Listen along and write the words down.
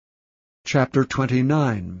Chapter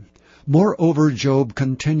 29. Moreover Job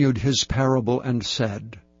continued his parable and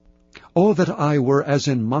said, O that I were as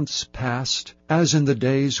in months past, as in the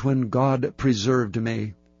days when God preserved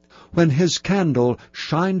me, when his candle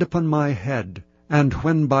shined upon my head, and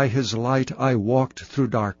when by his light I walked through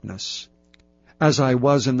darkness. As I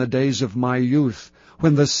was in the days of my youth,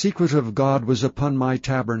 when the secret of God was upon my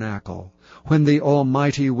tabernacle, when the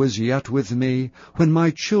Almighty was yet with me, when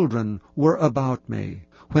my children were about me,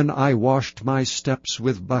 when I washed my steps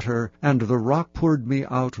with butter, and the rock poured me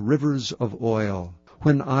out rivers of oil,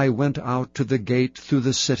 when I went out to the gate through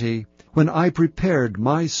the city, when I prepared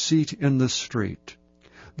my seat in the street.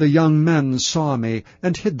 The young men saw me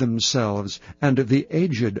and hid themselves, and the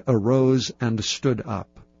aged arose and stood up.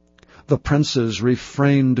 The princes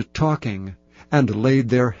refrained talking, and laid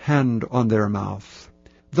their hand on their mouth.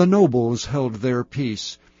 The nobles held their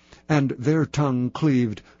peace, and their tongue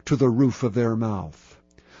cleaved to the roof of their mouth.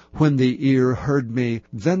 When the ear heard me,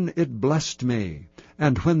 then it blessed me,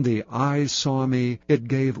 and when the eye saw me, it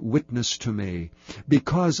gave witness to me,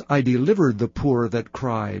 because I delivered the poor that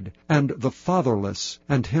cried, and the fatherless,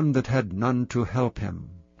 and him that had none to help him.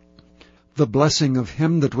 The blessing of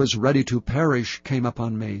him that was ready to perish came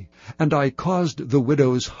upon me, and I caused the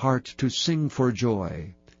widow's heart to sing for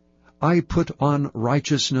joy. I put on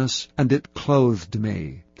righteousness, and it clothed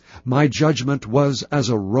me. My judgment was as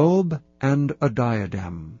a robe and a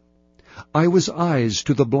diadem. I was eyes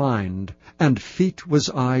to the blind, and feet was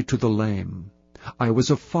I to the lame. I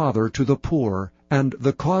was a father to the poor, and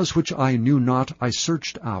the cause which I knew not I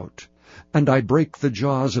searched out. And I brake the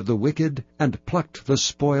jaws of the wicked, and plucked the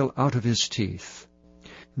spoil out of his teeth.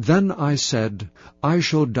 Then I said, I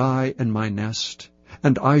shall die in my nest,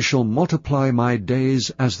 and I shall multiply my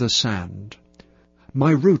days as the sand.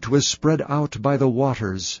 My root was spread out by the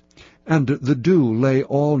waters, and the dew lay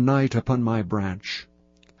all night upon my branch.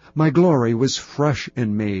 My glory was fresh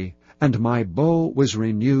in me, and my bow was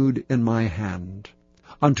renewed in my hand.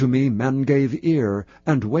 Unto me men gave ear,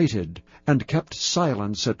 and waited, and kept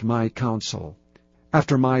silence at my counsel.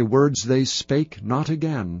 After my words they spake not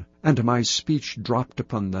again, and my speech dropped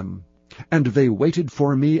upon them. And they waited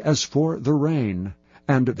for me as for the rain,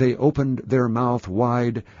 and they opened their mouth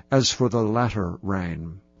wide as for the latter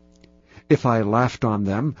rain. If I laughed on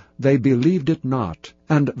them, they believed it not,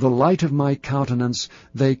 and the light of my countenance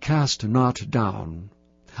they cast not down.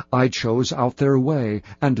 I chose out their way,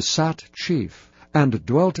 and sat chief, and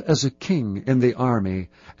dwelt as a king in the army,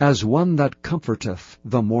 as one that comforteth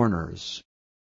the mourners.